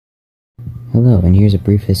Hello, and here's a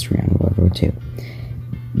brief history on World War II.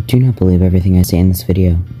 Do not believe everything I say in this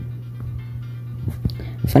video.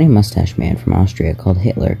 A funny mustache man from Austria called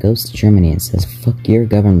Hitler goes to Germany and says, "Fuck your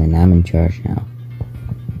government, I'm in charge now."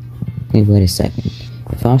 Hey, wait a second.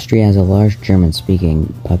 If Austria has a large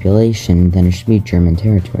German-speaking population, then it should be German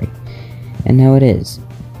territory. And now it is.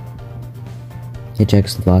 Hey,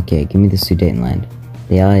 Czechoslovakia, give me the Sudetenland.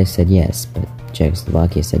 The Allies said yes, but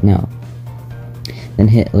Czechoslovakia said no. Then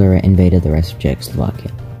Hitler invaded the rest of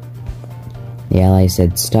Czechoslovakia. The Allies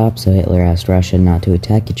said stop, so Hitler asked Russia not to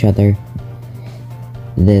attack each other.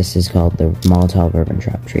 This is called the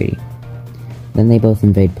Molotov-Ribbentrop Treaty. Then they both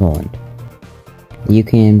invade Poland. The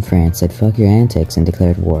UK and France said fuck your antics and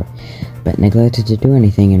declared war, but neglected to do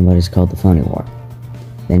anything in what is called the Phony War.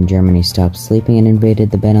 Then Germany stopped sleeping and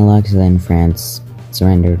invaded the Benelux, then France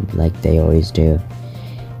surrendered like they always do,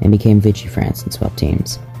 and became Vichy France and swapped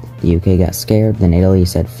teams. The UK got scared, then Italy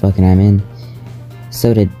said fucking I'm in.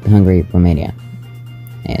 So did Hungary, Romania.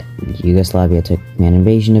 And Yugoslavia took an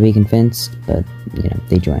invasion to be convinced, but,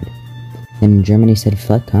 they joined. Then Germany said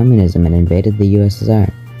fuck communism and invaded the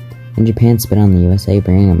USSR. And Japan spit on the USA,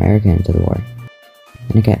 bringing America into the war.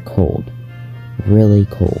 And it got cold. Really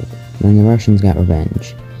cold. Then the Russians got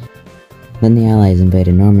revenge. Then the Allies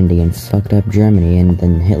invaded Normandy and fucked up Germany, and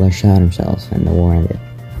then Hitler shot himself, and the war ended.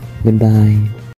 Goodbye.